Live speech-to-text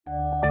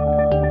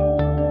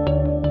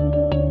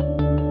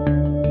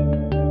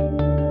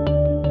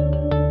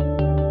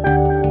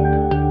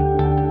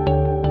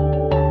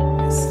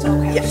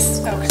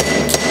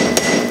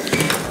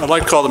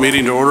like to call the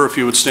meeting to order. If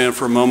you would stand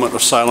for a moment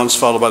of silence,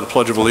 followed by the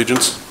Pledge of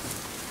Allegiance.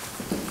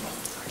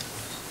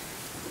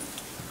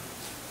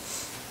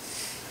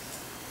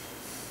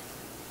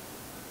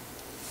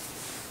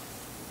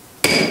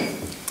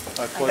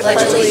 I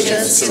pledge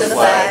allegiance to the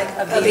flag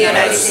of the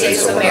United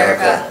States of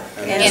America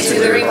and to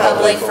the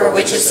republic for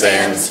which it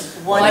stands,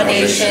 one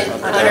nation,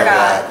 under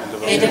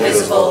God,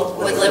 indivisible,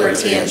 with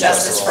liberty and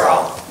justice for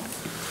all.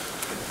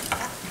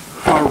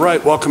 All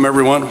right, welcome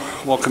everyone.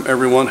 Welcome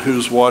everyone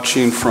who's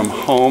watching from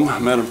home.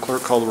 Madam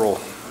Clerk, call the roll.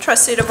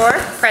 Trustee DeVore?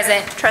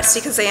 Present.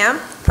 Trustee Kazam?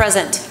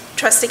 Present.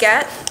 Trustee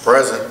Gatt?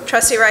 Present.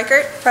 Trustee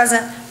Reichert?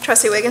 Present.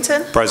 Trustee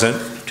Wigginton?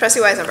 Present. Trustee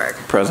Weisenberg?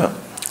 Present.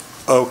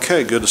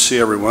 Okay, good to see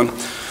everyone.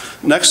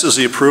 Next is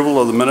the approval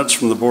of the minutes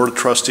from the Board of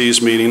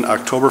Trustees meeting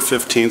October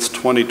 15th,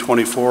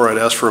 2024. I'd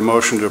ask for a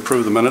motion to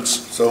approve the minutes.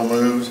 So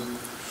moved.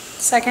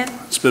 Second.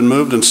 It's been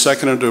moved and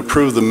seconded to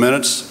approve the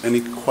minutes.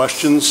 Any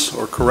questions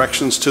or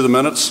corrections to the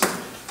minutes?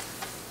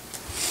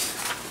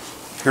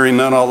 Hearing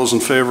none, all those in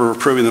favor of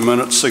approving the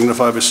minutes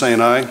signify by saying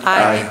aye.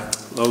 Aye.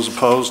 Those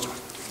opposed?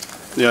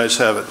 The ayes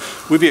have it.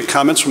 We've got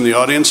comments from the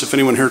audience. If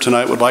anyone here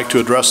tonight would like to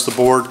address the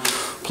board,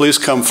 please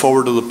come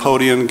forward to the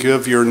podium,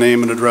 give your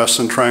name and address,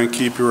 and try and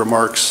keep your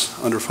remarks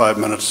under 5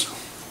 minutes.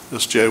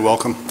 Ms. Jay,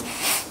 welcome.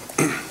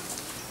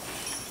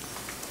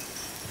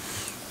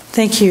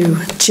 Thank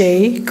you.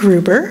 Jay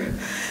Gruber,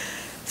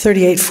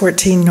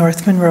 3814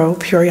 North Monroe,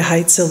 Peoria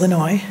Heights,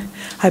 Illinois.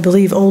 I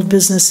believe old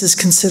business is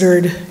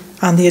considered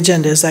on the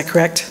agenda. Is that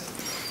correct?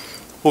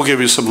 We'll give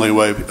you some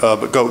leeway,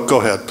 but go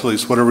ahead,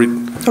 please. Whatever.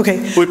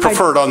 Okay. We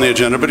prefer it on the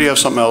agenda, but if you have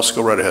something else,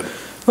 go right ahead.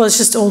 Well, it's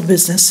just old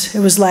business. It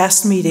was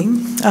last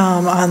meeting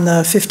on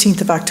the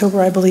 15th of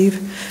October, I believe.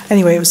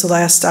 Anyway, it was the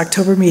last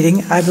October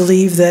meeting. I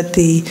believe that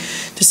the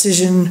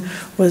decision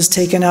was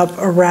taken up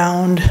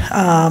around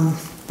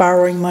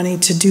borrowing money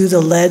to do the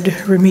lead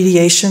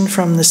remediation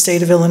from the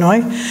state of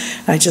Illinois.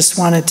 I just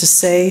wanted to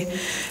say,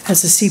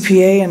 as a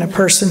CPA and a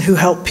person who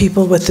helped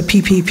people with the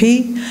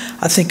PPP,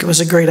 I think it was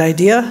a great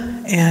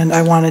idea, and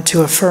I wanted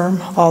to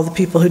affirm all the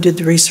people who did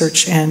the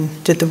research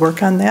and did the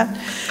work on that.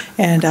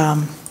 And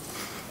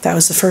that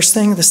was the first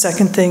thing. The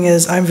second thing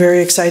is I'm very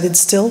excited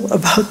still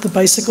about the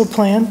bicycle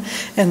plan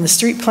and the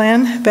street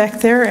plan back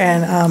there,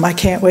 and I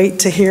can't wait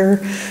to hear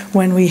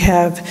when we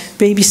have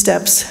baby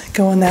steps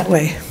going that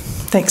way.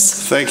 Thanks.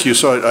 Thank you.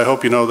 So I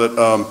hope you know that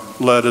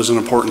lead is an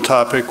important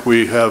topic.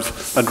 We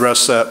have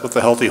addressed that with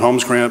the Healthy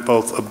Homes Grant,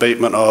 both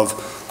abatement of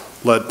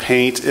lead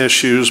paint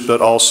issues,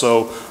 but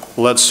also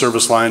lead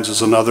service lines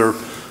is another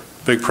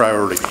big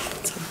priority.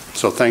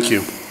 So thank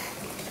you.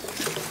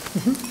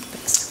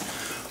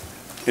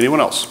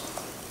 Anyone else?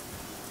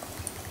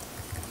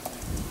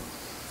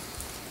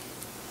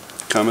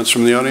 Comments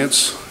from the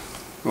audience?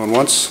 Going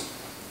once?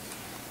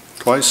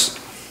 Twice?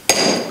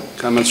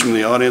 Comments from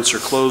the audience are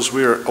closed.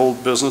 We are at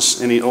old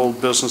business. Any old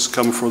business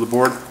coming before the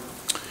board?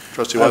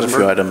 Trustee Weisenberg? I have a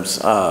few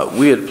items.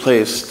 We had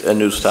placed a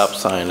new stop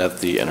sign at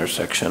the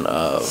intersection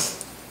of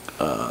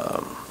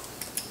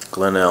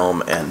Glen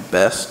Elm and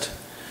Best,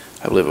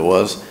 I believe it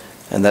was,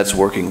 and that's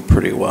working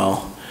pretty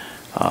well.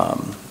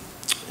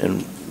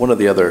 And one of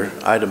the other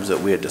items that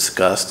we had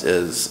discussed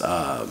is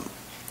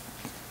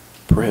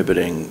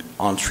prohibiting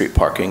on-street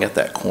parking at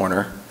that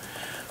corner.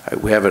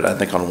 We have it, I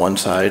think, on one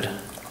side.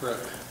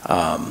 Correct.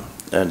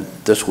 And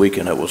this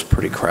weekend it was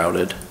pretty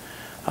crowded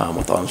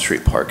with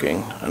on-street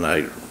parking, and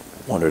I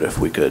wondered if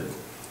we could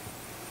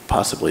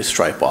possibly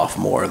stripe off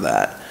more of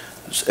that,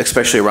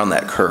 especially around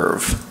that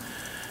curve.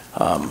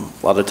 A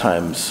lot of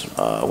times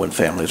when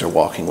families are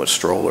walking with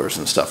strollers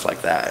and stuff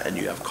like that, and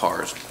you have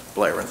cars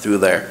blaring through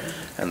there,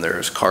 and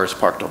there's cars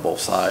parked on both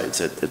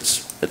sides,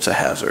 it's a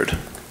hazard.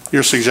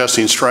 You're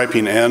suggesting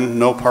striping and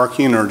no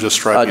parking, or just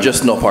striping?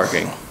 Just no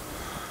parking.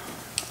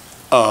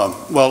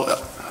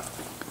 Well,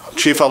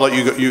 Chief, I'll let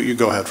you go, you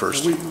go ahead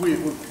first.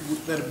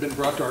 That had been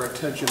brought to our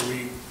attention.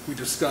 We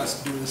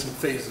discussed doing this in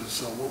phases.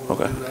 So what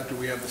we'll do after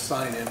we have the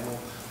sign in,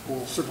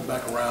 we'll circle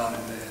back around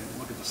and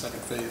look at the second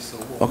phase. So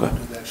we'll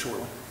do that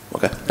shortly.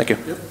 Okay, thank you.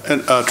 Yep.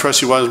 And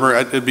Trustee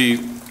Weisenberg,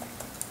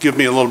 give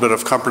me a little bit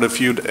of comfort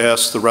if you'd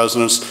ask the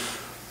residents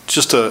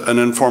just an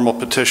informal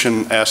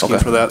petition asking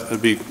for that.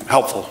 It'd be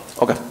helpful.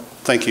 Okay.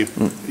 Thank you.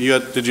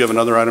 Did you have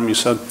another item you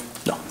said?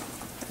 No.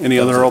 Any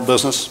other old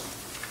business?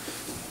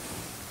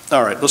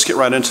 All right, let's get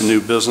right into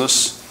new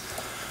business.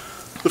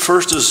 The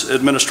first is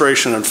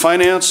Administration and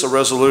Finance, a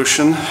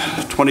resolution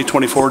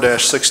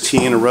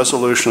 2024-16, a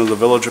resolution of the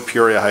Village of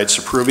Peoria Heights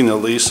approving the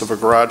lease of a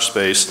garage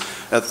space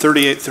at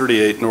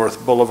 3838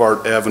 North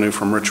Boulevard Avenue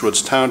from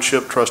Richwoods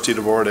Township. Trustee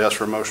DeVore, ask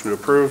for a motion to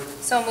approve.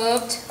 So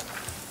moved.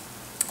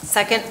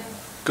 Second.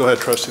 Go ahead,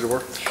 Trustee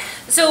DeVore.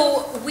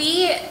 So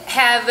we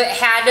have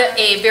had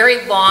a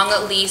very long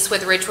lease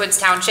with Richwoods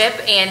Township,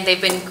 and they've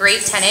been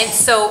great tenants.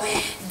 So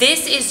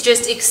this is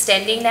just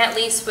extending that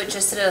lease, but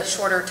just at a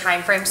shorter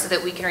time frame so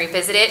that we can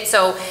revisit it.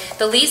 So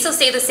the lease will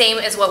stay the same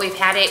as what we've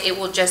had it. It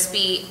will just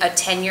be a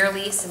 10-year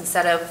lease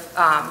instead of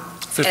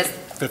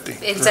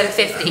 50. instead of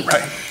 50.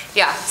 Right.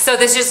 Yeah, so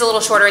this is just a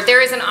little shorter.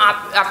 There is an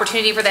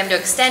opportunity for them to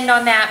extend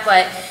on that,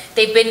 but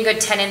they've been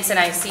good tenants, and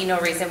I see no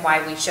reason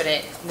why we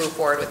shouldn't move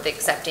forward with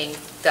accepting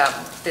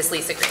this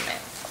lease agreement.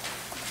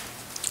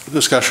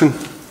 Discussion?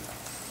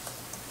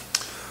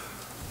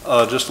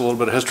 Just a little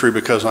bit of history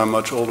because I'm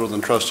much older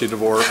than Trustee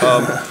DeVore.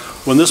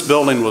 When this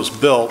building was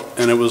built,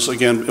 and it was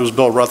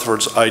Bill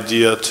Rutherford's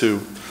idea to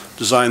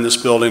design this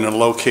building and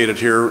locate it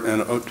here,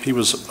 and he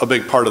was a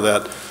big part of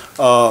that.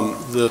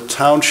 The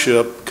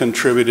township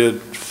contributed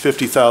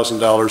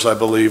 $50,000, I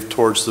believe,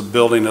 towards the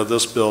building of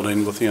this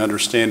building, with the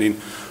understanding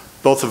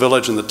both the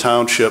village and the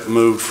township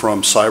moved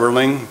from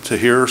Cyberling to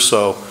here,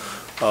 so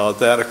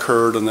that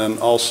occurred. And then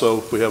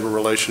also we have a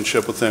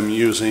relationship with them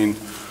using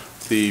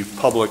the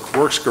Public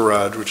Works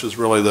Garage, which is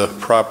really the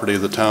property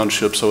of the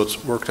township, so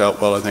it's worked out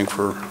well, I think,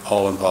 for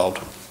all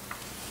involved.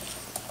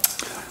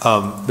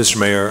 Mr.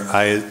 Mayor,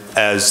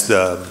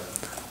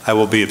 I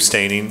will be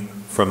abstaining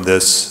from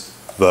this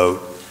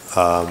vote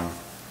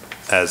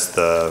as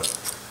the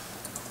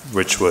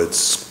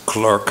Richwoods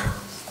clerk,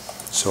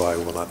 so I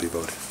will not be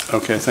voting.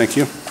 Okay, thank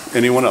you.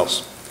 Anyone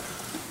else?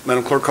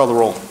 Madam Clerk, call the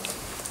roll.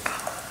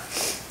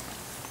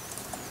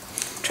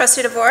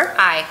 Trustee DeVore?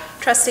 Aye.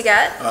 Trustee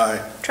Gett? Aye.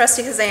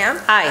 Trustee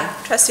Kazam? Aye.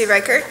 Trustee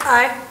Reichert?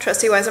 Aye.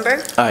 Trustee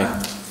Weisenberg? Aye.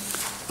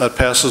 That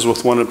passes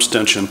with one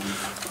abstention.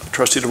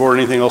 Trustee DeVore,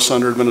 anything else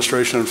under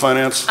Administration and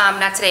Finance?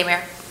 Not today,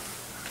 Mayor.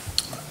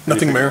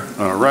 Nothing, Mayor.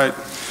 All right.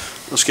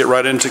 Let's get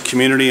right into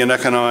Community and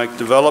Economic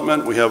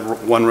Development. We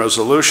have one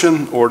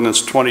resolution,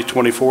 Ordinance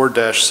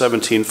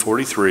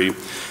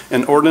 2024-1743,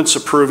 an ordinance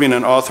approving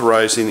and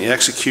authorizing the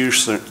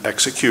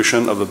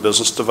execution of a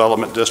Business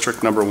Development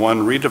District Number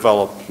 1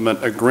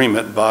 redevelopment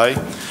agreement by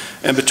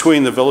and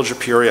between the Village of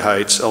Peoria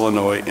Heights,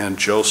 Illinois, and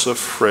Joseph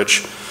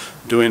Fritsch,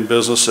 doing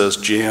business as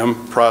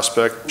GM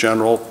Prospect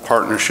General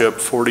Partnership,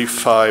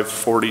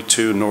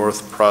 4542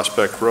 North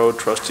Prospect Road.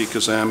 Trustee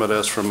Kazam, I'd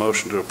ask for a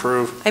motion to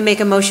approve. I make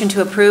a motion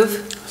to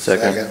approve.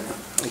 Second.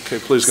 Okay,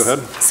 please go ahead.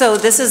 So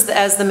this is,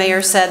 as the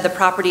mayor said, the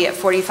property at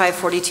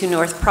 4542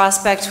 North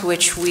Prospect,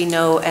 which we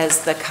know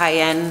as the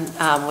Cayenne,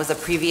 was a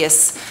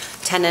previous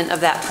tenant of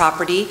that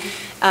property.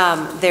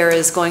 There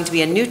is going to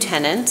be a new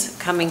tenant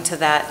coming to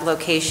that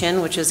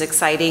location, which is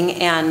exciting,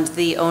 and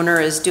the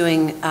owner is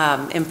doing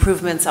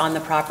improvements on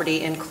the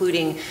property,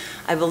 including,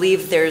 I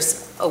believe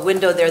there's a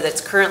window there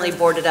that's currently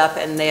boarded up,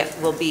 and that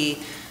will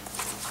be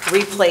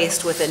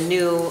replaced with a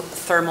new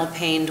thermal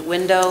paned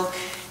window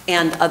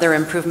and other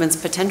improvements,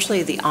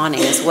 potentially the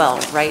awning as well,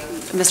 right?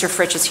 Mr.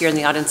 Fritsch is here in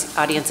the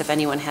audience if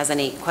anyone has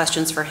any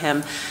questions for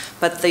him.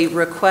 But the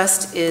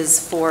request is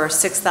for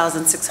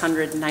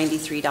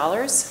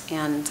 $6,693,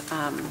 and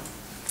I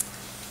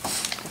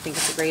think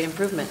it's a great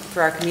improvement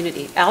for our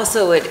community.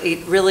 Also,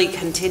 it really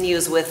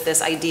continues with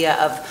this idea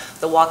of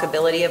the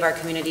walkability of our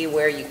community,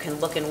 where you can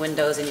look in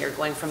windows and you're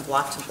going from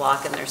block to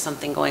block and there's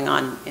something going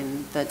on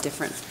in the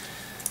different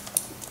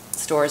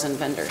stores and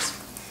vendors.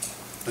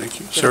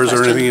 Thank you. Sir, is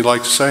there anything you'd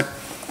like to say?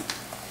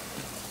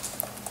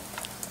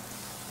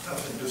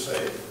 Nothing to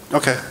say.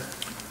 Okay.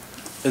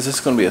 Is this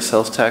going to be a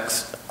sales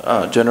tax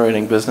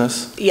generating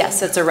business?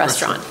 Yes, it's a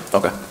restaurant.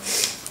 Okay.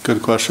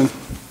 Good question.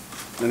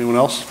 Anyone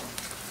else?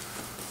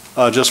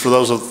 Just for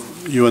those of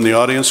you in the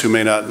audience who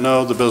may not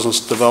know, the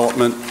Business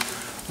Development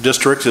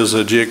District is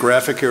a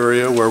geographic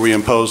area where we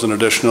impose an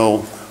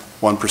additional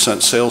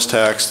 1% sales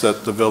tax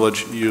that the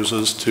village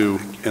uses to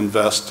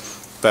invest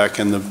back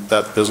in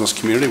that business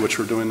community, which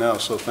we're doing now.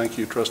 So thank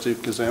you, Trustee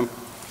Kazam.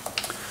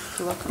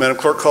 You're welcome. Madam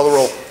Clerk, call the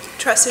roll.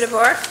 Trustee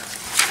DeVore?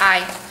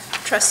 Aye.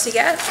 Trustee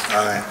Gett?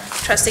 Aye.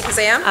 Trustee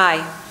Kazam?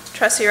 Aye.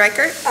 Trustee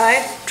Reichert?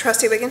 Aye.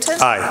 Trustee Wigginton?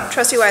 Aye.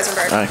 Trustee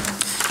Weisenberg? Aye.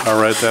 All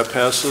right, that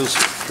passes.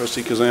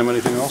 Trustee Kazam,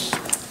 anything else?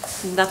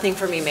 Nothing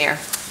for me, Mayor.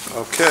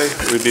 Okay,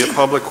 we'd be at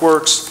Public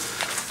Works.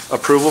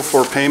 Approval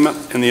for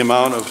payment in the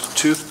amount of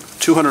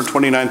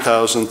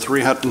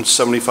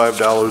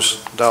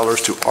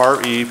 $229,375 to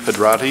R.E.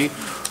 Pedrati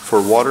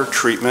for water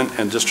treatment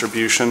and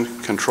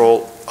distribution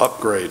control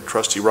upgrade.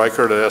 Trustee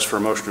Reichert, I'd ask for a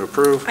motion to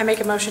approve. I make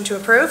a motion to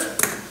approve.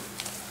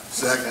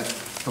 Second.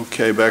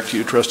 Okay, back to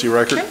you, Trustee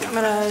Reichert. Okay, I'm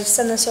going to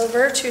send this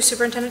over to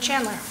Superintendent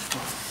Chandler.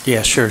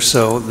 Yeah, sure.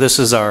 So this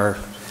is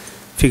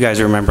if you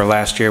guys remember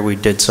last year, we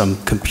did some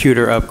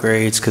computer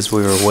upgrades because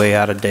we were way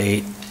out of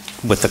date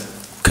with the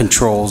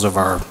controls of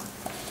our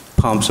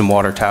pumps and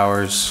water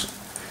towers.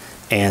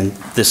 And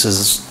this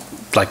is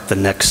like the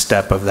next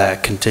step of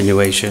that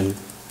continuation,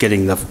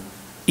 getting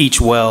each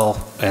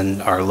well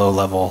and our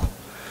low-level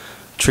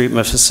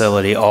treatment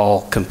facility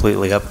all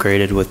completely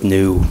upgraded with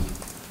new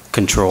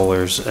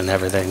controllers and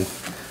everything.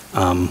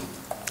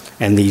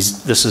 And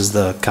this is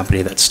the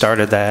company that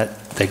started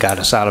that. They got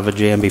us out of a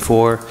jam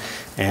before,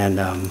 and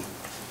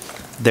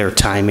their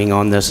timing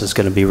on this is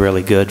going to be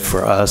really good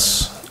for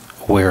us.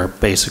 We're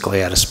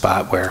basically at a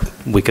spot where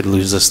we could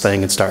lose this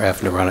thing and start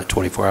having to run it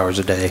 24 hours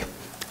a day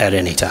at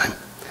any time,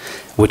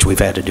 which we've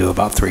had to do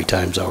about 3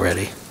 times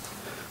already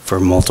for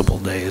multiple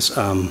days.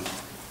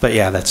 But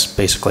yeah, that's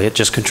basically it.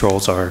 Just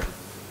controls our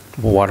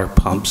water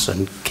pumps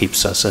and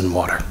keeps us in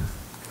water.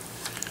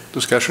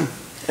 Discussion?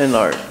 And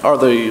are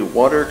the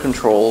water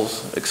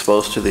controls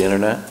exposed to the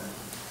internet?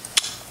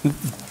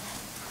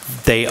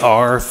 They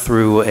are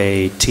through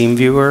a team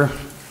viewer,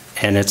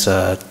 and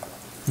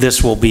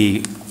this will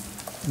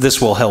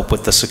help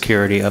with the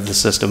security of the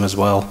system as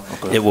well.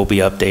 Okay. It will be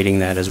updating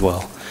that as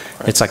well.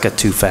 Right. It's like a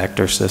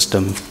two-factor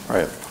system.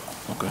 Right,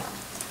 okay.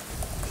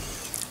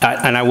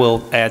 And I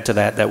will add to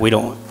that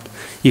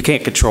you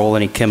can't control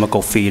any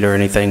chemical feed or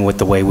anything with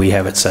the way we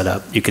have it set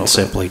up. You can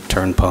simply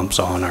turn pumps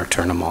on or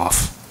turn them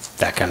off,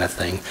 that kind of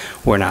thing.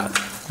 We're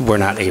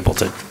not able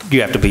to, you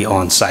have to be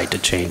on site to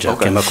change a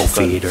chemical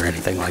feed or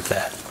anything like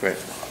that. Great.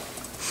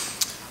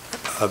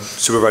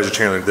 Supervisor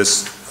Chandler,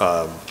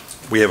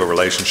 we have a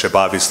relationship.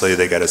 Obviously,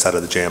 they got us out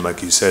of the jam,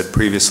 like you said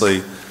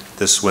previously.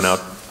 This went out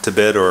to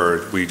bid,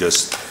 or we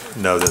just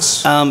know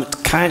this?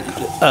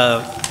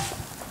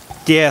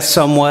 Yeah,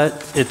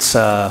 somewhat. It's,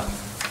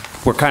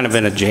 we're kind of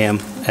in a jam,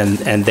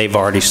 and they've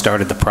already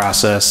started the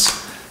process.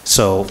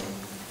 So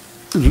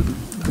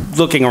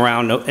looking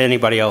around,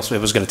 anybody else, it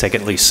was going to take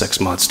at least 6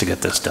 months to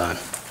get this done.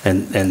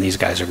 And these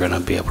guys are going to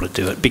be able to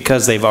do it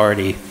because they've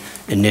already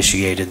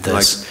initiated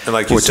this. And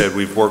like you said,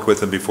 we've worked with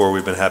them before.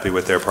 We've been happy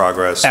with their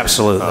progress.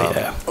 Absolutely,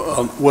 yeah.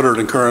 Woodard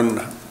and Curran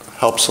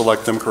helped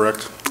select them,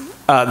 correct?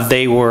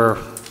 They were,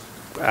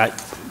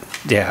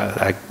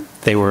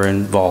 they were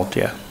involved,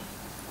 yeah.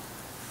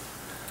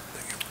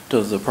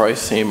 Does the price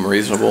seem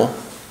reasonable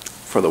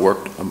for the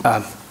work?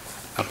 I'm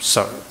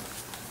sorry.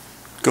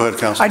 Go ahead,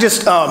 Counsel. I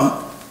just,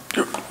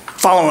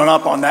 following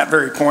up on that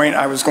very point,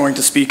 I was going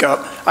to speak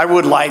up. I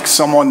would like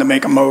someone to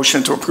make a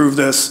motion to approve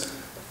this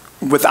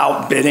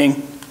without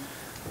bidding.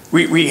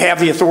 We have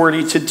the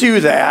authority to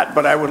do that,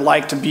 but I would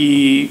like to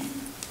be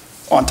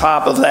on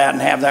top of that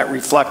and have that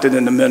reflected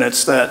in the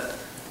minutes that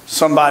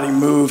somebody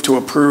moved to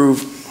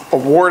approve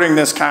awarding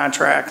this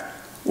contract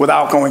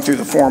without going through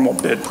the formal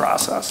bid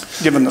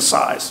process, given the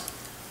size.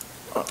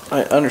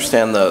 I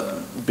understand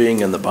the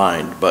being in the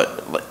bind,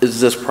 but is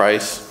this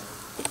price?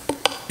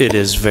 It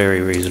is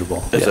very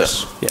reasonable. Is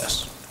yes. it?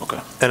 Yes. Okay.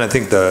 And I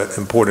think the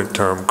important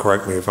term,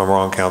 correct me if I'm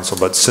wrong, Counsel,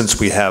 but since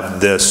we have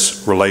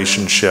this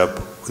relationship,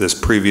 this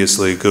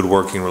previously good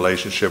working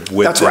relationship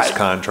with That's this right.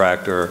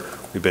 contractor,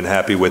 we've been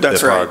happy with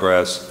That's the right.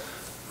 progress.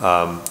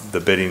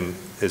 The bidding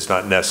is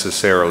not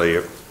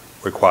necessarily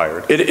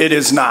required. It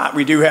is not.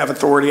 We do have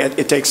authority.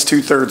 It takes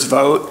 2/3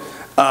 vote.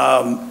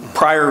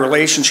 Prior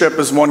relationship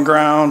is one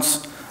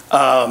grounds.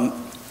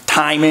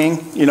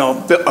 Timing,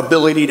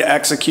 ability to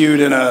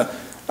execute in a,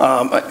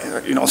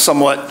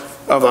 somewhat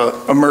of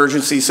an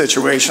emergency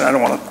situation. I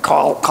don't want to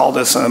call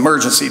this an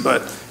emergency,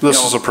 but.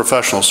 This is a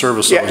professional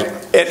service. Yeah,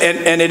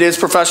 and it is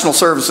professional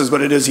services,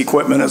 but it is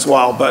equipment as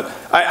well. But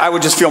I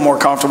would just feel more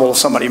comfortable if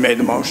somebody made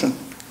the motion.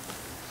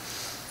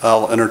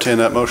 I'll entertain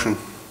that motion.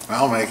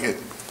 I'll make it.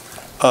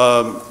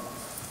 We're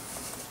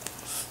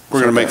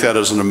going to make that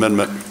as an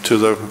amendment to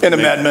the. An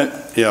amendment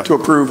Yeah. to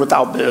approve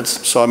without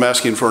bids. So I'm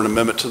asking for an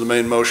amendment to the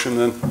main motion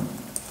then?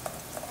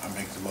 I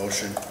make the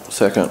motion.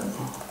 Second.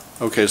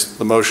 Okay, so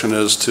the motion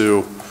is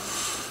to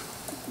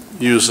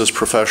use this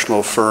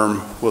professional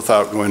firm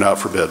without going out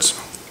for bids.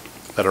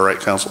 Is that all right,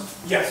 Counsel?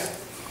 Yes.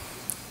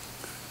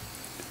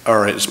 All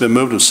right, it's been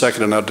moved and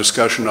seconded. Now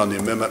discussion on the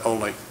amendment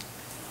only.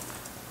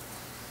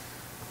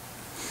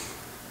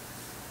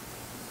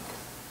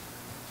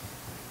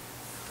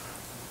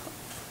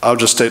 I'll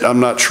just state,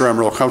 I'm not sure I'm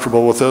real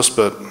comfortable with this,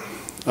 but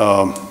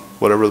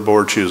whatever the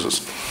board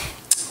chooses.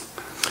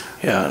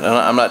 Yeah, and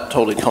I'm not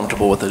totally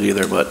comfortable with it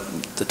either, but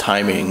the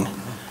timing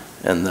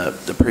and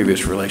the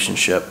previous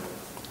relationship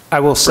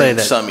I will say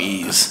brings that, some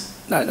ease.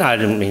 I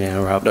didn't mean to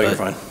interrupt. No, you're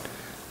but fine.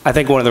 I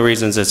think one of the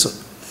reasons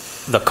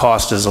the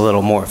cost is a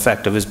little more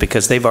effective is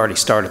because they've already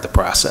started the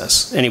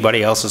process.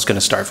 Anybody else is going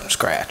to start from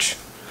scratch.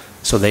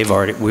 So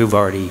we've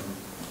already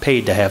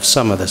paid to have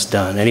some of this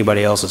done.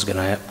 Anybody else is going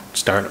to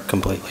start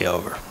completely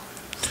over.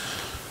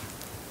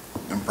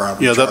 And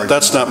probably Yeah,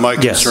 that's not my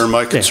Yes. concern.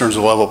 My concern is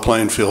a level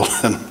playing field.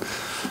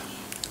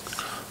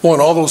 Well,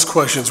 and all those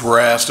questions were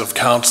asked of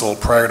council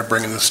prior to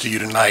bringing this to you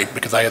tonight,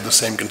 because I had the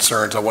same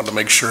concerns. I wanted to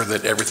make sure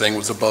that everything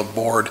was above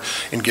board,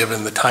 and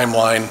given the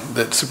timeline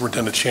that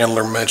Superintendent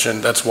Chandler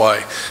mentioned, that's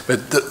why.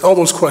 But all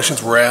those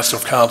questions were asked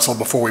of council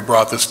before we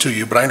brought this to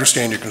you, but I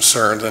understand your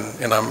concerns,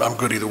 and I'm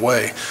good either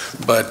way.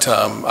 But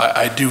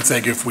I do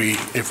think if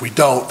we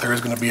don't, there is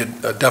going to be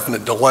a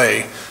definite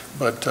delay,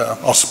 but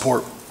I'll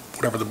support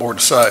whatever the board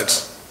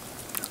decides.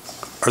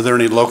 Are there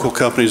any local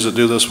companies that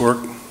do this work?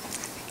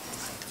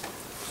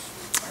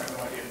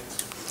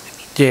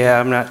 Yeah,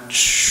 I'm not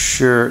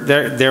sure.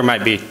 There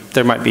might be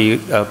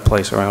a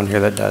place around here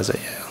that does it,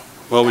 yeah.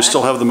 Well, we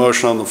still have the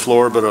motion on the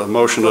floor, but a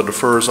motion to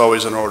defer is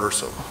always in order,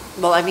 so.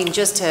 Well, I mean,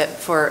 just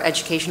for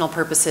educational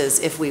purposes,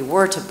 if we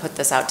were to put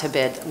this out to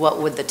bid,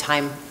 what would the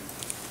time?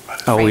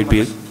 Oh, we'd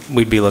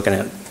be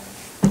looking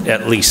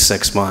at least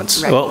 6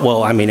 months. Right.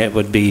 Well, I mean, it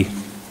would be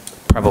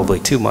probably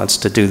 2 months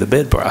to do the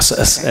bid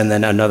process, Okay. and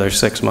then another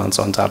 6 months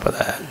on top of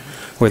that,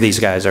 where these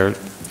guys are,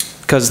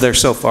 because they're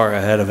so far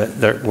ahead of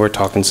it, we're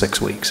talking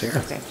 6 weeks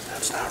here. Okay.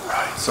 That's not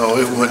right. So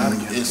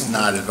it's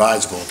not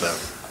advisable to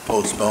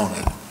postpone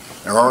it.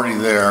 They're already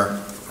there,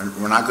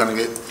 We're not gonna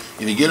get,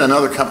 if you get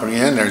another company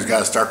in there, he's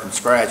gotta start from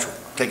scratch,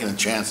 taking a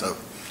chance of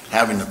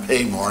having to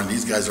pay more, and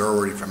these guys are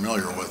already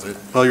familiar with it.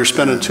 Well, you're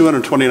spending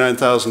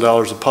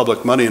 $229,000 of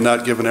public money and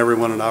not giving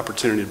everyone an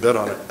opportunity to bid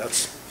on it.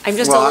 I'm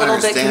just Well, a I little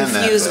bit understand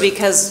that, confused but-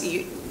 because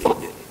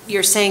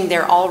you're saying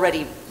they're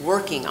already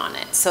working on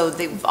it. So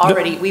we've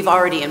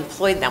already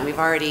employed them. We've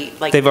already,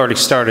 like. They've already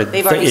started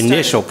They've the already started.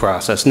 initial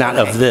process, not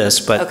Okay. of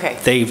this, but Okay.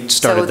 they've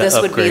started the upgrade.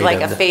 So this would be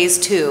like a of the- phase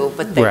 2,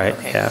 but they. Right,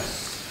 okay. yeah.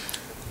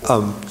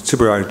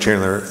 Supervisor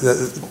Chandler,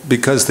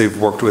 because they've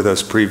worked with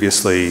us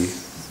previously,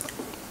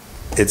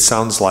 it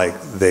sounds like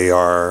they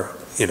are,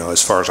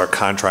 as far as our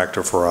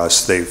contractor for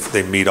us,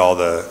 they meet all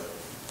the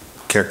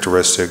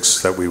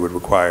characteristics that we would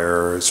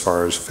require as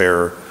far as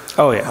fair.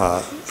 Oh,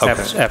 yeah.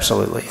 Okay.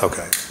 Absolutely.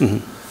 Okay.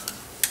 Mhm.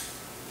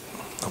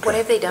 What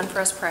have they done for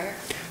us prior?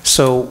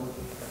 So,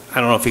 I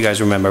don't know if you guys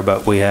remember,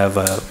 but we have,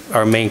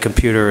 our main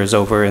computer is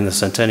over in the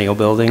Centennial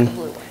Building. The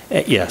blue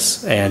one.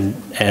 Yes,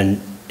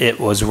 and it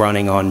was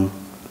running on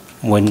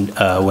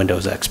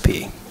Windows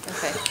XP.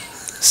 Okay.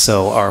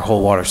 So our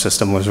whole water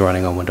system was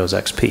running on Windows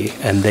XP,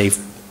 and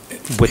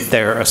with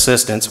their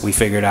assistance, we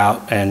figured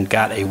out and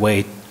got a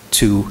way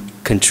to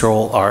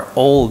control our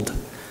old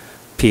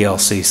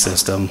PLC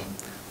system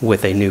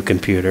with a new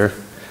computer.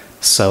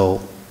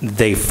 So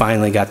they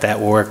finally got that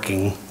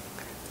working,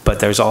 but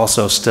there's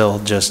also still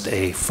just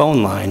a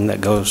phone line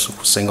that goes,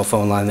 single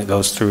phone line that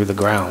goes through the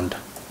ground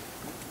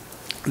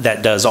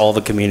that does all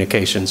the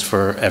communications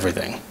for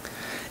everything.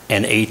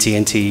 And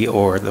AT&T,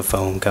 or the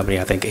phone company,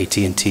 I think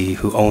AT&T,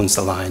 who owns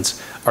the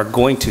lines, are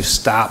going to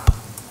stop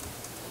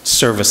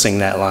servicing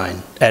that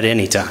line at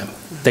any time.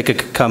 They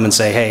could come and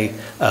say, hey,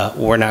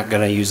 we're not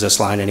going to use this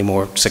line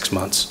anymore, 6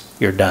 months,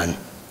 you're done.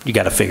 You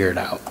got to figure it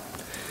out.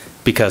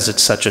 Because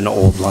it's such an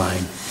old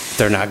line,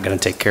 they're not going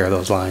to take care of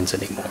those lines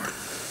anymore.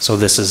 So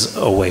this is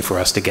a way for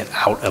us to get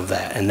out of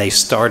that. And they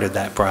started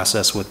that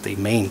process with the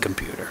main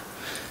computer.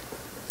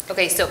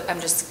 Okay, so I'm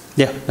just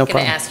Yeah, no going to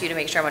problem. ask you to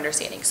make sure I'm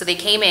understanding. So they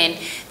came in,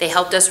 they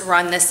helped us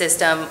run the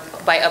system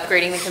by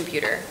upgrading the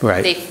computer.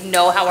 Right. They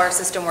know how our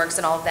system works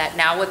and all of that.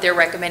 Now what they're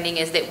recommending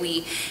is that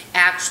we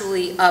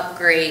actually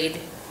upgrade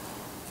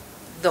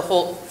the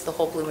whole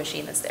blue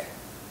machine that's there.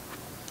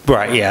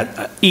 Right,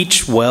 yeah.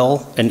 Each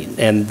well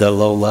and the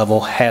low level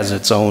has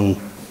its own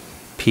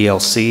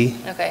PLC,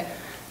 Okay.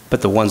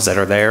 but the ones that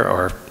are there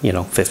are,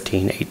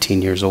 15,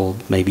 18 years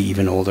old, maybe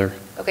even older.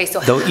 Okay, so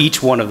Though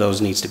each one of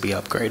those needs to be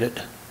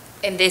upgraded.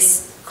 and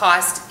this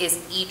cost is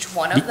each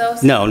one of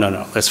those? No,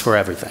 that's for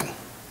everything.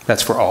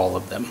 That's for all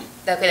of them.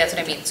 Okay, that's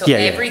what I mean. So Yeah,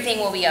 yeah. everything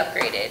will be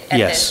upgraded at this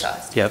Yes,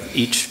 cost? yep.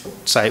 Each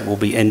site will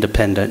be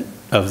independent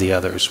of the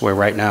others, where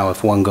right now,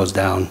 if one goes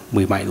down,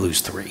 we might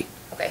lose 3.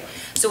 Okay,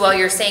 so while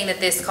you're saying that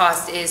this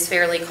cost is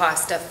fairly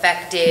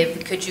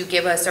cost-effective, could you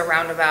give us a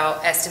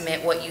roundabout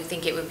estimate what you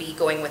think it would be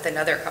going with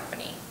another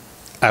company?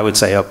 I would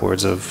say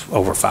upwards of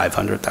over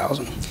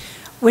 500,000.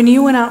 When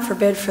you went out for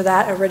bid for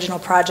that original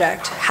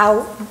project,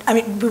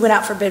 we went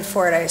out for bid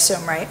for it, I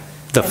assume, right?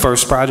 The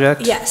first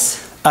project?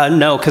 Yes.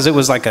 No, because it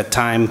was like a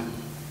time,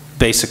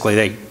 basically,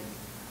 they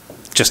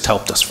just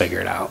helped us figure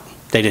it out.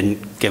 They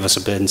didn't give us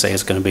a bid and say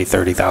it's going to be $30,000 or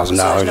So there's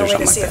something no way to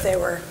like see if that. they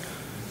were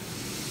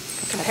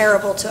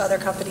comparable to other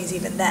companies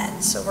even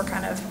then, so we're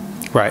kind of.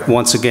 Right,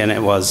 once again,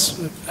 it was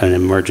an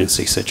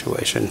emergency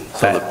situation,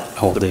 that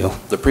whole deal.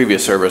 The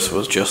previous service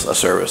was just a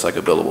service, like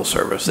a billable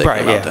service. They Right,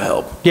 came out yeah. to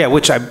help. Yeah,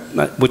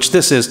 which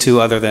this is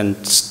too, other than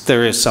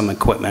there is some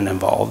equipment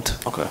involved.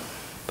 Okay.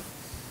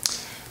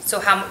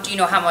 So do you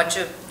know how much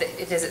of,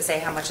 does it say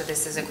how much of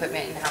this is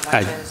equipment and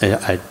how much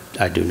is?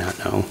 I do not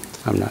know.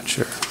 I'm not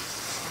sure.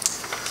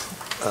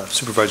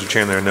 Supervisor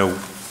Chandler, I know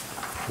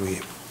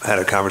we had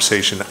a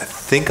conversation, I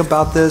think,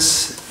 about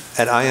this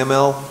at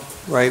IML,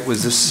 right?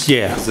 Was this?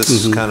 Yeah. Was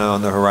this kind of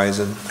on the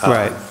horizon?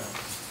 Right.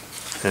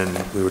 And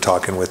we were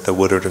talking with the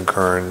Woodard and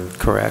Kern.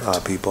 Correct.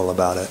 People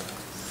about it.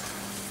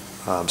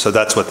 So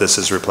that's what this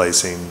is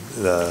replacing,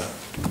 the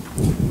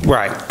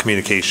Right.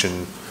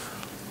 communication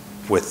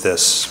with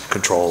this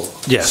control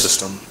Yes.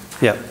 system.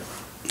 Yep.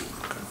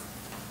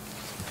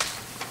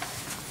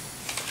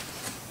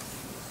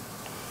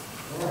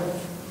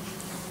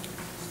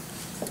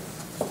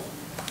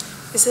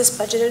 Is this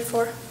budgeted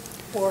for,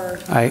 or?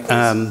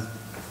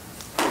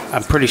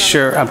 I'm pretty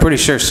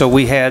sure, so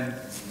we had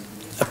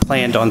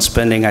planned on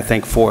spending, I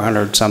think,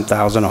 400-some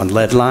thousand on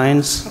lead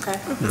lines Okay.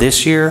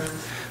 this year,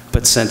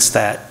 but since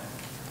that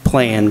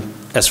plan,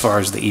 as far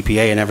as the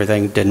EPA and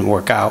everything, didn't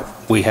work out,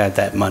 we had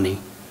that money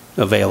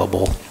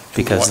available,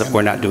 because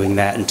we're not doing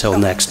that until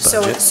next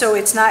budget. So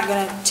it's not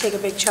going to take a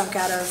big chunk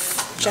out of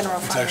general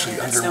fund? It's actually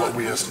under what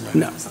we estimated.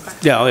 No,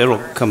 yeah, it'll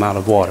come out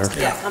of water.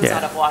 Yeah, it comes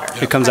out of water.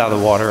 It comes out of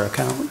the water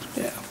account,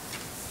 yeah.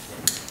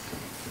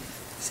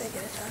 Say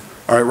get it done.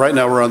 All right, right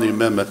now we're on the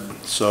amendment,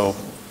 so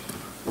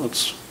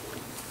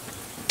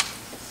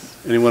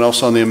anyone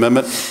else on the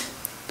amendment?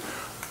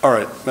 All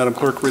right, Madam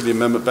Clerk, read the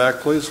amendment back,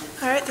 please.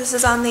 All right, this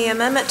is on the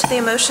amendment to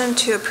the motion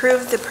to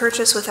approve the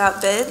purchase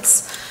without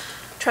bids.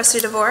 Trustee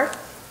DeVore?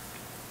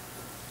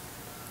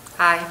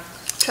 Aye.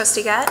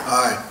 Trustee Gett?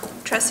 Aye.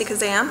 Trustee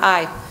Kazam?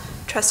 Aye.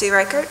 Trustee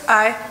Reichert?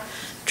 Aye.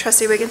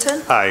 Trustee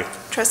Wigginton? Aye.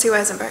 Trustee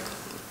Weisenberg?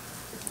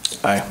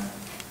 Aye.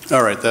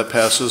 All right, that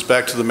passes.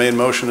 Back to the main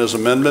motion as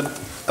amended.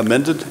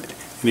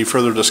 Any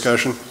further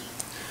discussion?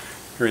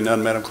 Hearing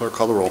none, Madam Clerk,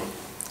 call the roll.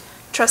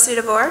 Trustee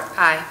DeVore?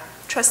 Aye.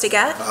 Trustee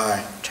Gett?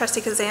 Aye.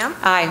 Trustee Kazam?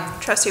 Aye.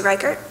 Trustee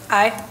Reichert?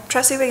 Aye.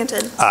 Trustee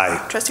Wigginton?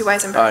 Aye. Trustee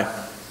Weisenberg?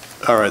 Aye.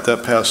 All right,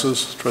 that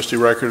passes. Trustee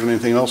Reichert,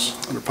 anything else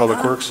under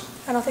Public Works?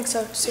 I don't think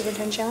so,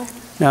 Superintendent Chandler.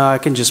 No, I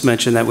can just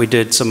mention that we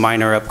did some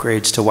minor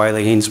upgrades to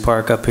Wiley Haynes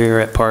Park up here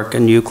at Park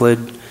and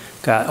Euclid.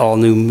 Got all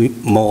new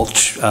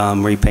mulch,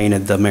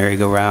 repainted the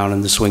merry-go-round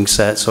and the swing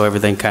set, so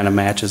everything kind of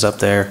matches up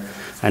there.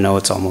 I know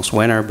it's almost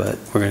winter, but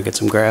we're going to get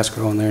some grass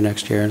growing there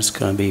next year, and it's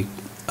going to be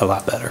a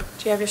lot better.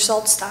 Do you have your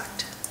salt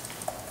stocked?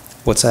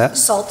 What's that?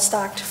 Salt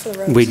stocked for the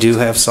roads? We do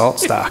have salt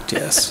stocked,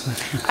 yes.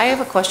 I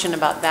have a question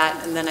about that,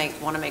 and then I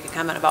want to make a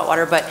comment about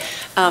water, but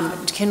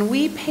can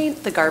we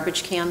paint the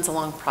garbage cans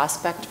along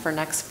Prospect for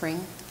next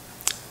spring?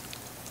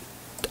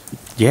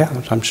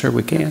 Yeah, I'm sure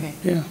we can, Okay.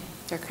 yeah.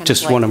 They're kind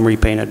Just of like, want them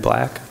repainted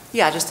black.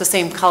 yeah, just the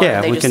same color.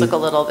 Yeah, They we just can- look a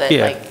little bit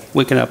Yeah, like,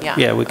 we can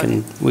yeah, we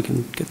can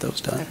get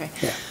those done. Okay.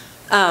 Yeah.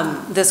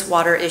 This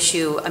water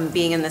issue,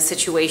 being in this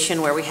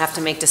situation where we have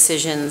to make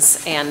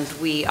decisions and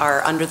we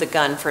are under the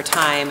gun for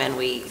time and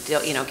we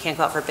can't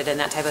go out for bid and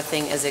that type of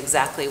thing is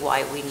exactly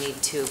why we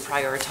need to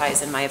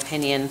prioritize, in my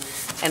opinion,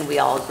 and we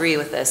all agree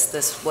with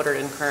this Woodard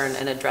and Kern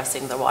and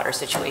addressing the water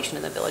situation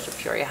in the village of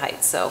Peoria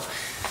Heights. So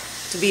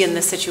to be in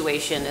this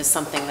situation is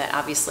something that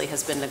obviously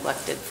has been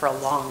neglected for a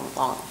long,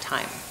 long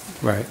time.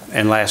 Right,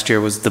 and last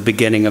year was the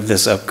beginning of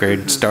this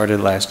upgrade,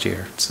 started last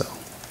year, so.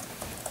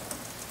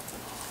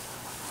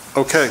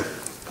 Okay.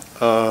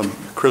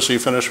 Chris, are you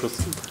finished with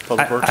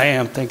Public Works? I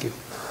am, thank you.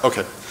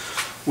 Okay.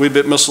 We've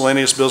been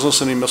miscellaneous business.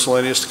 Any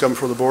miscellaneous to come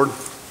before the board?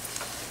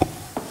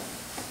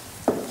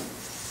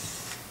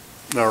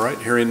 All right,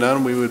 hearing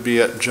none, we would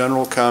be at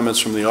general comments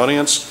from the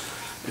audience.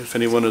 If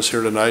anyone is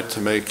here tonight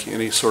to make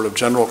any sort of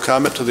general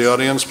comment to the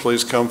audience,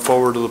 please come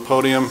forward to the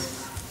podium,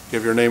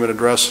 give your name and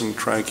address, and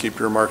try and keep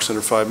your remarks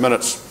under 5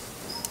 minutes.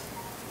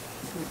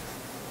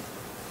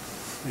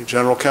 Any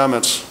general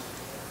comments?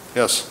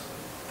 Yes.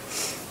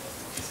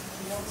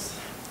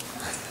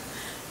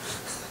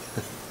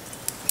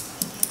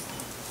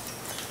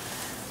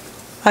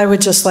 I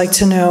would just like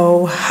to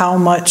know how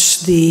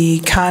much the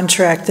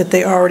contract that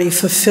they already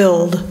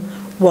fulfilled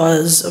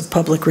was of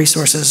public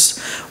resources.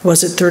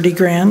 Was it 30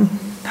 grand?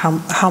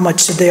 How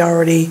much did they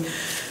already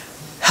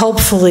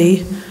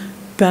helpfully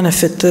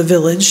benefit the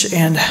village,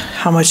 and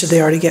how much did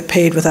they already get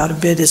paid without a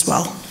bid as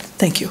well?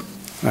 Thank you.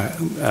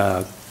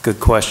 Good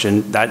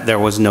question. There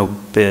was no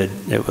bid.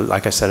 It was,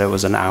 like I said, it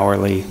was an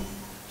hourly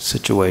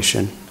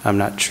situation. I'm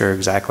not sure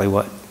exactly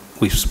what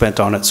we've spent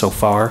on it so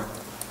far.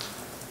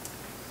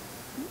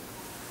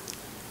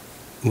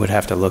 Would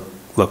have to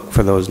look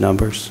for those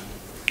numbers.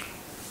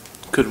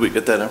 Could we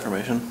get that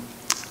information?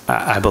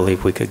 I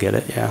believe we could get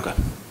it, yeah. Okay.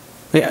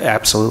 Yeah,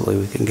 absolutely,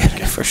 we can get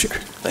it for sure.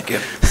 Thank you.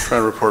 Try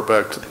to report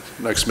back to the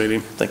next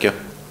meeting. Thank you.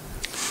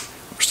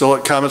 We're still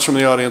at comments from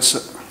the audience.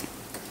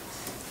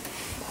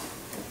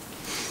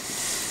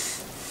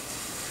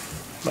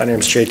 My name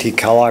is JT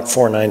Kellogg,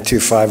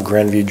 4925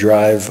 Grandview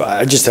Drive.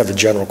 I just have a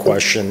general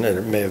question, and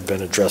it may have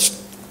been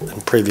addressed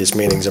in previous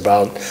meetings,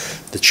 about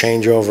the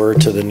changeover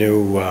to the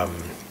new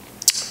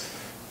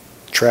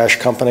trash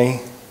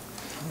company.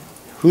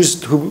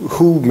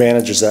 Who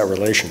manages that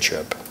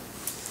relationship?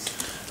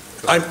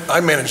 I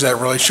manage that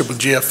relationship with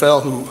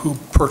GFL, who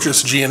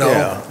purchased G&O.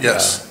 Yeah,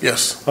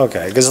 Yes.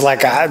 Okay, because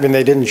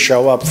they didn't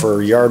show up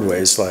for yard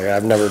waste.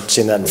 I've never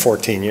seen that in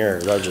 14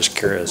 years. I was just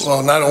curious.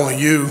 Well, not only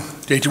you,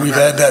 JT, we've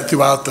had that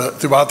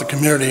throughout the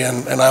community,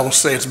 and I will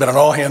say it's been an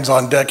all hands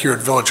on deck here at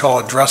Village Hall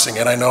addressing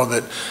it. I know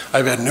that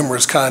I've had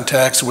numerous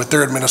contacts with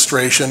their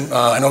administration.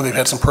 I know they've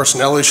had some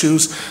personnel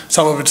issues.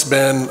 Some of it's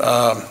been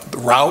the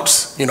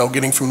routes,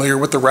 getting familiar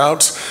with the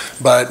routes,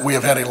 but we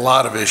have had a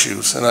lot of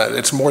issues, and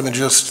it's more than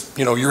just,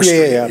 your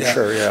street. Yeah, I'm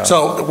sure, yeah.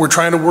 So we're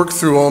trying to work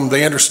through them.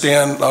 They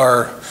understand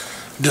our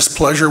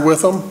displeasure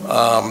with them.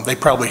 They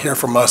probably hear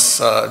from us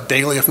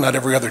daily, if not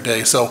every other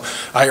day. So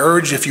I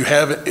urge, if you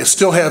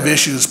still have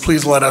issues,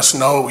 please let us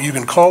know. You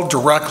can call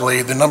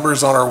directly. The number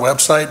is on our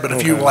website, but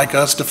if you'd like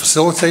us to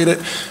facilitate it,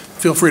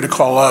 feel free to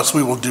call us.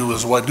 We will do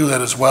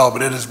that as well.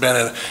 But it has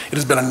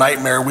been a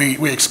nightmare.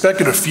 We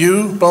expected a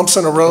few bumps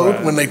in the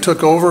road when they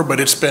took over, but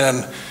it's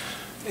been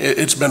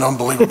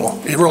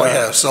unbelievable. It really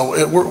has.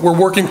 So we're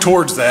working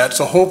towards that.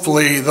 So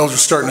hopefully those are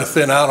starting to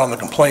thin out on the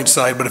complaint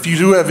side. But if you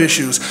do have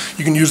issues,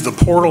 you can use the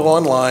portal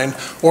online,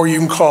 or you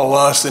can call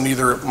us, and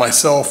either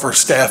myself or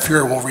staff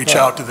here will reach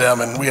out to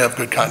them, and we have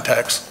good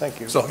contacts.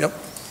 Thank you. So, yep.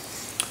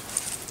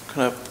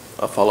 Can I have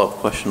a follow-up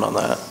question on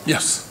that?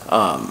 Yes.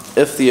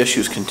 If the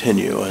issues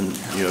continue and,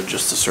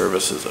 just the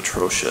service is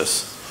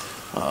atrocious,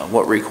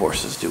 what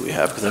recourses do we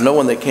have? Because I know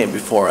when they came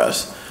before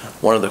us,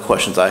 one of the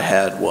questions I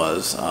had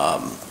was,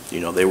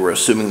 they were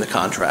assuming the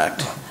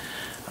contract.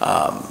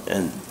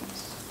 And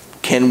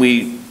can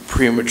we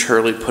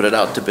prematurely put it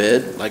out to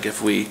bid?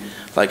 If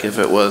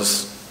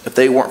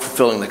they weren't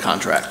fulfilling the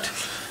contract,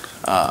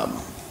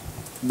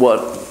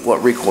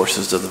 what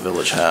recourses does the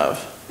village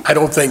have? I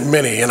don't think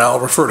many, and I'll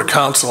refer to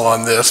council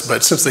on this,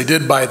 but since they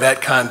did buy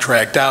that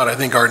contract out, I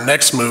think our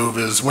next move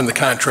is when the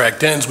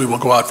contract ends, we will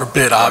go out for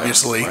bid,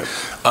 obviously.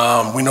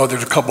 Right. We know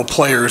there's a couple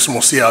players, and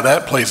we'll see how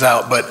that plays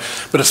out, but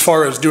as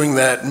far as doing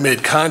that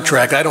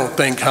mid-contract, I don't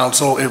think,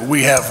 council,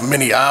 we have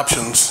many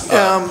options.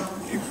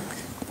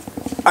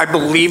 I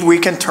believe we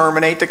can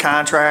terminate the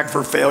contract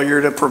for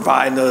failure to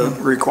provide the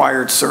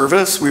required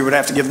service. We would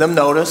have to give them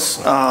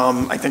notice.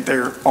 I think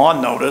they're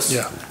on notice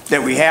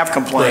that we have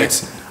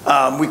complaints. Right.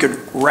 We could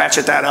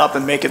ratchet that up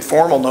and make it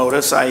formal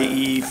notice,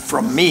 i.e.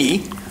 from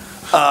me,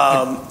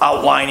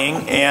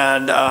 outlining,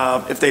 and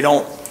if they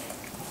don't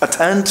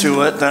attend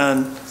to it,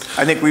 then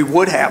I think we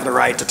would have the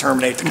right to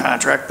terminate the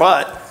contract,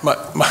 but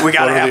we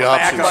got to have a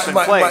backup in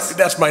place.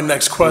 That's my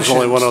next question.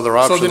 There's only one other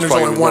option. So then there's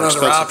only one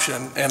other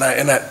option, and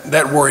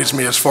that worries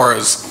me as far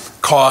as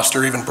cost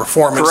or even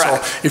performance.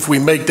 Correct. So if we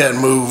make that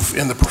move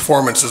and the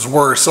performance is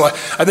worse. So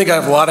I think I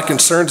have a lot of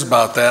concerns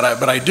about that,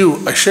 but I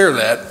share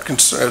that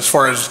concern as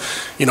far as,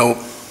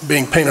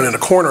 being painted in a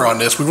corner on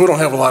this. We don't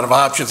have a lot of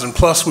options, and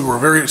plus we were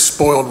very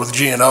spoiled with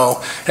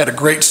G&O, had a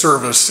great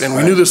service, and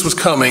we knew this was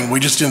coming. We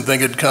just didn't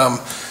think it'd come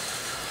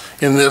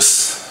in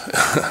this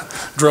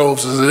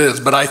droves as it is.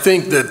 But I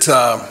think that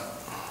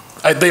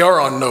they are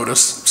on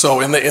notice. So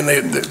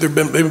they've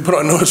been put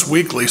on notice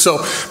weekly. So,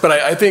 but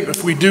I think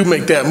if we do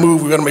make that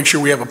move, we got to make sure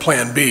we have a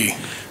plan B.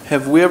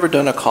 Have we ever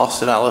done a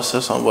cost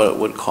analysis on what it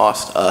would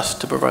cost us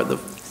to provide the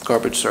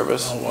garbage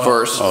service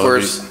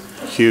versus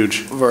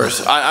huge?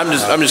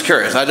 I'm just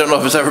curious. I don't know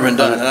if it's ever been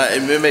done.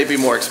 It may be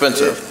more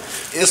expensive.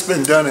 It's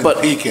been done in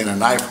Pekin,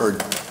 and I've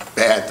heard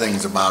bad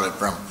things about it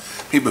from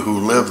people who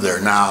live there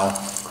now.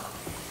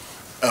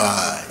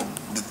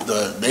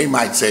 They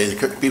might say,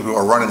 the people who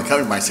are running the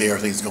company might say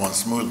everything's going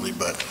smoothly,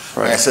 but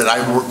like I said,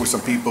 I've worked with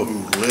some people who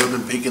live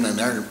in Pekin, and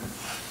they're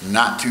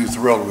not too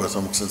thrilled with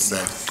them since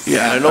then.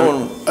 Yeah,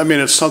 I mean,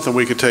 it's something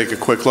we could take a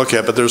quick look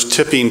at, but there's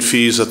tipping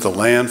fees at the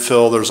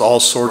landfill. There's all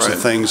sorts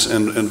of things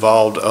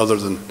involved other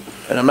than.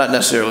 And I'm not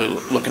necessarily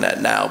looking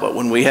at now, but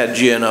when we had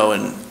G&O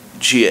and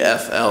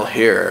GFL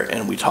here,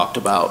 and we talked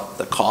about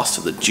the cost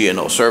of the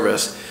G&O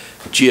service,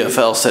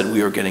 GFL said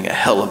we were getting a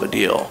hell of a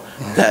deal.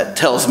 That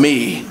tells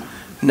me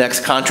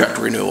next contract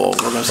renewal,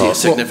 we're going to see a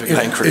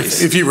significant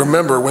increase. If you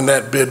remember, when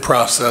that bid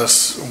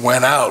process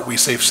went out, we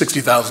saved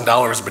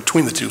 $60,000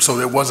 between the two, so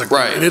it was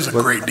it is a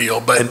great deal.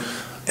 But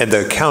and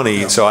the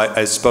county, so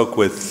I spoke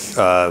with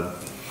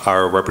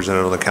our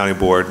representative on the county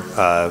board,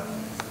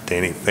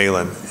 Danny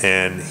Phelan,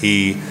 and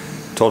he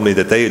told me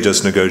that they had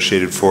just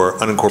negotiated for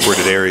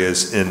unincorporated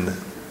areas in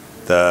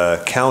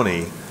the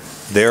county.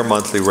 Their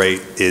monthly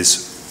rate is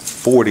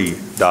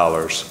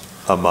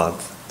 $40 a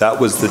month. That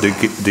was the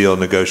deal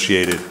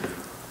negotiated.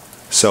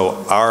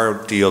 So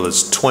our deal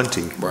is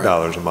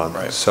 $20 a month.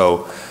 Right.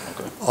 So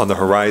on the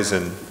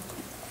horizon,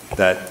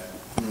 that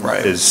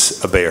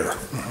is a bear.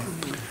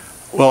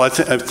 Well, I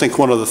think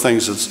one of the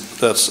things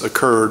that's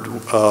occurred,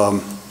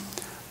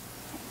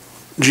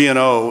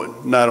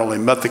 G&O not only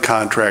met the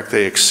contract,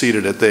 they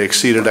exceeded it. They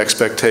exceeded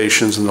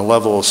expectations, and the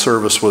level of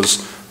service was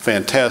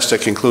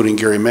fantastic, including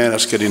Gary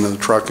Manis getting in the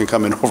truck and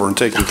coming over and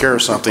taking care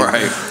of something.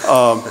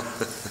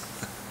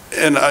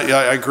 And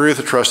I agree with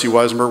the Trustee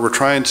Weisenberg. We're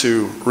trying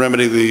to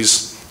remedy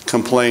these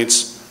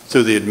complaints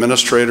through the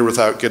administrator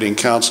without getting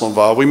council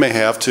involved. We may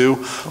have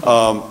to,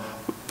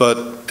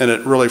 and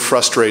it really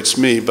frustrates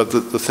me, but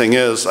the thing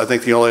is, I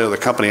think the only other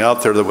company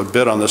out there that would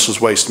bid on this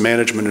is Waste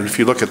Management, and if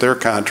you look at their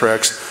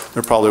contracts,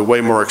 they're probably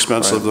way more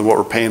expensive than what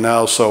we're paying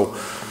now, so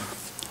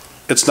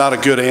it's not a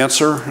good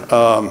answer.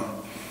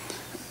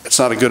 It's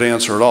not a good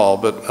answer at all,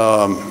 but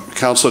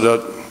Council,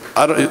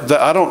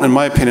 I don't, in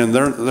my opinion,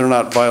 they're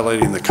not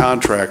violating the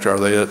contract, are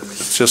they?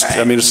 It's just,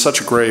 I mean, it's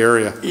such a gray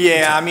area.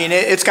 Yeah, I mean,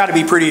 it's got to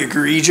be pretty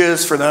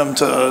egregious for them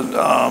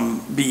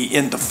to be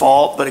in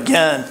default, but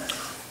again,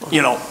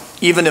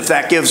 even if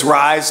that gives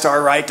rise to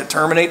our right to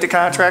terminate the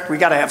contract, we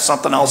got to have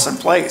something else in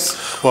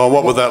place. Well,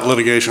 what would that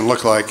litigation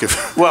look like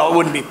if? Well, it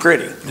wouldn't be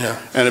pretty.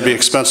 Yeah. And it'd be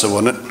expensive,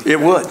 wouldn't it? It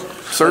would,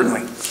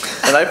 certainly.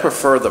 And I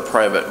prefer the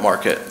private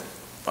market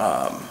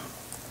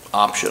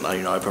option.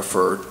 I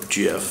prefer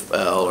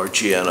GFL or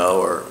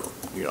GNO, or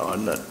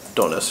I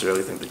don't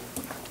necessarily think the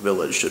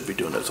village should be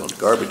doing its own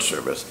garbage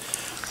service.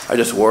 I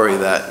just worry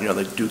that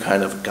they do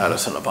kind of got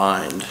us in a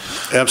bind.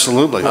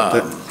 Absolutely.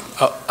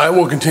 I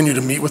will continue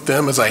to meet with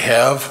them as I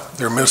have,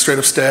 their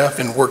administrative staff,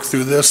 and work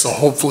through this. So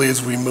hopefully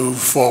as we move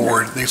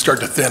forward, they start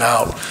to thin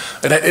out.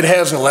 And it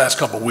has in the last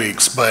couple of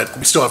weeks, but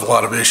we still have a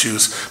lot of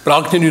issues. But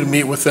I'll continue to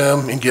meet with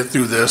them and get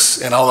through this,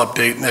 and I'll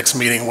update next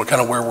meeting what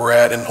kind of where we're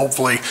at. And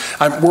hopefully,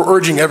 we're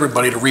urging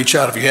everybody to reach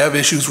out. If you have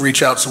issues,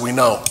 reach out so we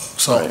know.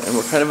 So. Right. And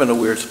we're kind of in a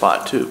weird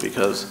spot too,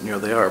 because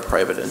they are a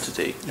private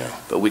entity,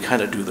 but we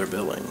kind of do their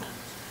billing.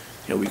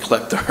 We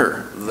collect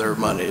their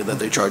money that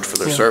they charge for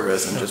their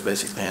service and just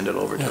basically hand it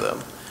over to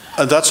them.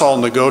 That's all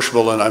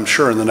negotiable, and I'm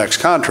sure in the next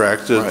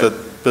contract,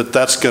 but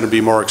that's going to be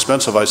more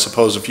expensive, I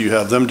suppose, if you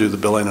have them do the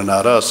billing and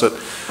not us.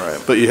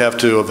 But you have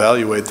to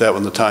evaluate that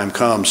when the time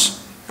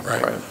comes.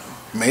 Right.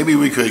 Maybe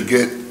we could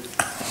get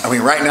I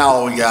mean, right now,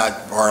 all we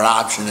got, or an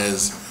option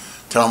is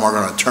tell them we're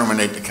gonna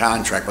terminate the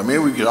contract, but maybe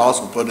we could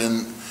also put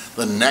in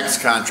the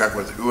next contract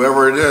with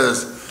whoever it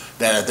is,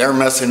 that if they're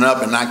messing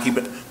up and not keep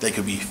it, they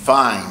could be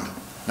fined.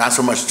 Not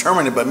so much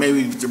terminated, but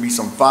maybe there'd be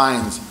some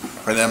fines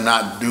for them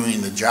not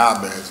doing the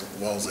job as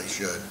well as they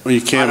should. Well,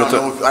 you can't.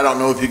 I don't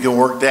know if you can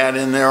work that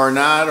in there or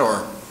not,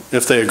 or.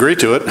 If they agree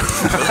to it.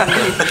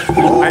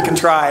 I can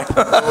try.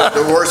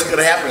 The worst that could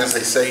happen is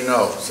they say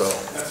no, so.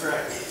 That's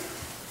right.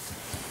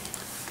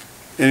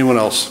 Anyone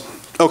else?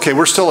 Okay,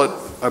 we're still at,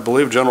 I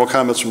believe, general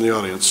comments from the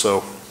audience,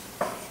 so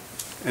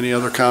any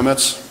other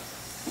comments?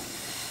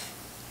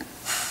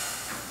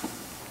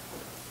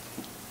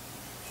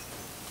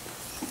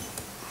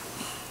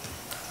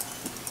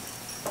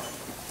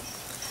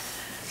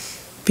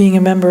 Being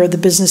a member of the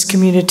business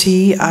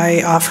community,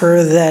 I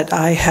offer that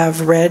I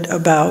have read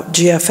about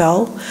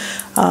GFL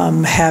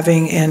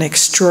having an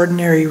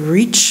extraordinary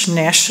reach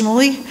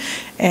nationally,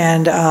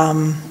 and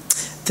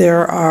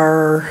there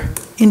are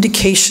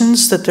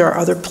indications that there are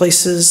other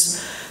places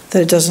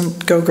that it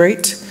doesn't go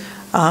great.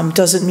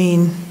 Doesn't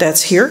mean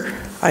that's here.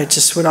 I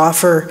just would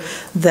offer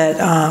that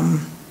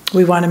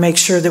we want to make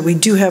sure that we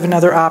do have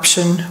another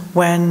option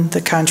when the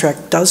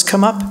contract does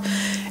come up.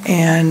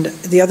 And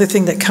the other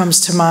thing that comes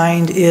to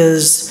mind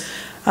is,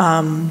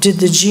 did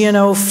the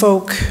GNO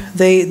folk,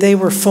 they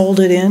were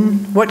folded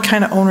in? What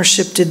kind of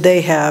ownership did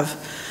they have?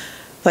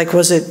 Like,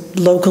 was it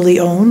locally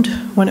owned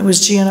when it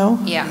was GNO?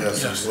 Yeah.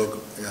 Yes, it's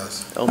local,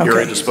 yes.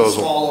 Peoria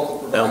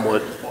disposal.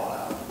 Elmwood.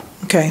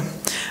 Okay.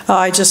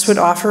 I just would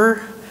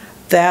offer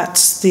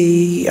that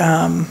the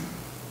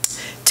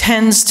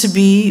tends to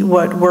be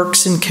what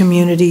works in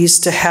communities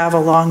to have a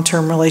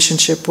long-term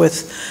relationship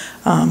with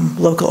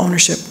local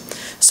ownership.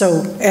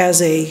 So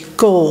as a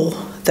goal,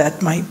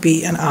 that might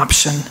be an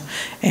option.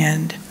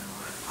 And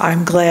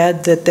I'm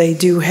glad that they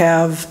do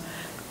have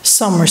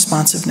some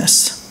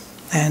responsiveness.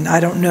 And I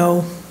don't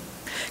know,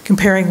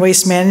 comparing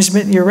waste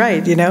management, you're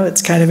right, you know,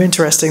 it's kind of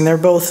interesting. They're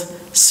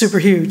both super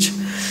huge.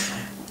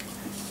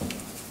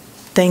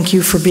 Thank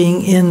you for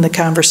being in the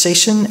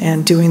conversation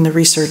and doing the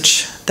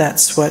research.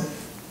 That's what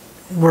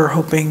we're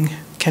hoping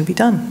can be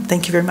done.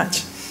 Thank you very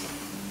much.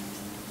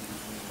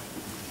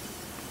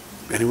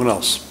 Anyone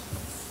else?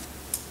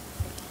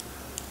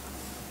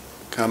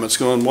 Comments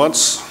going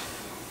once,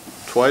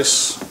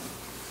 twice?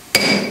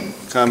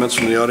 Comments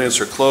from the audience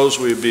are closed.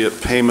 We'd be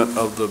at payment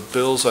of the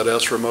bills. I'd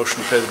ask for a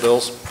motion to pay the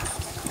bills.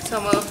 So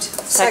moved.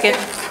 Second.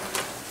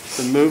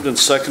 Been moved and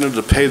seconded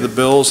to pay the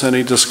bills.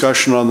 Any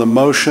discussion on the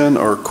motion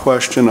or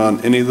question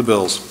on any of the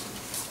bills?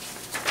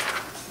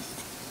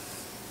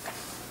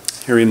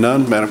 Hearing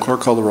none, Madam Clerk,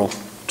 call the roll.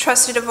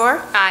 Trustee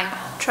DeVore? Aye.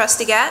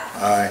 Trustee Gatt?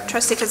 Aye.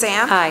 Trustee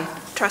Kazam? Aye.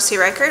 Trustee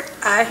Reichert?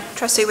 Aye.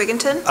 Trustee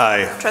Wigginton?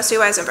 Aye. Trustee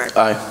Weisenberg?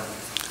 Aye.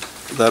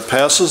 That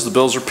passes. The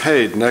bills are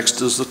paid.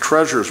 Next is the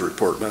Treasurer's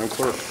report. Madam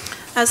Clerk.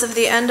 As of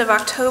the end of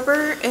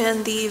October,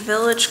 in the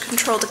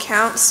village-controlled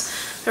accounts,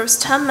 there was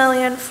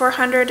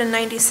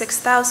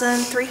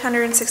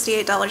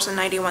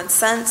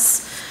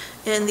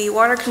 $10,496,368.91. In the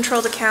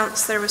water-controlled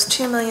accounts, there was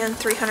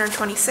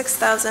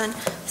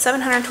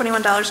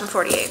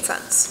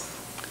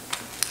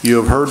 $2,326,721.48. You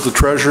have heard the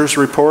Treasurer's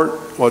report.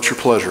 What's your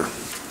pleasure?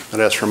 I'd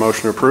ask for a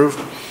motion to approve.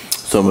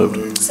 So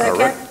moved.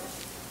 Second.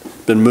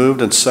 Been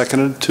moved and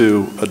seconded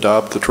to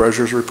adopt the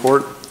Treasurer's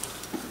report.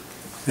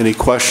 Any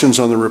questions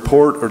on the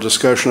report or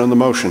discussion on the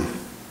motion?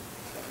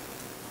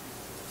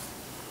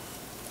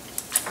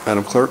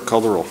 Madam Clerk,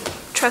 call the roll.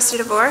 Trustee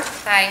DeVore?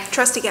 Aye.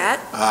 Trustee Gatt?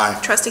 Aye.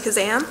 Trustee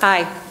Kazam?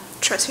 Aye.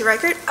 Trustee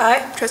Reichert?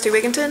 Aye. Trustee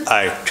Wigginton?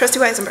 Aye. Trustee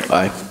Weisenberg?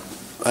 Aye.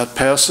 That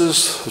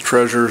passes. The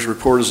Treasurer's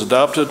report is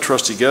adopted.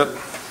 Trustee Gett?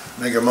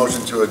 Make a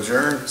motion to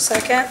adjourn.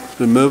 Second.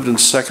 Been moved and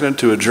seconded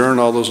to adjourn.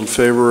 All those in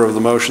favor of the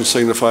motion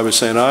signify by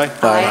saying aye.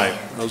 Aye.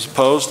 Those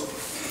opposed?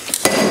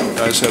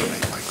 Guys have it.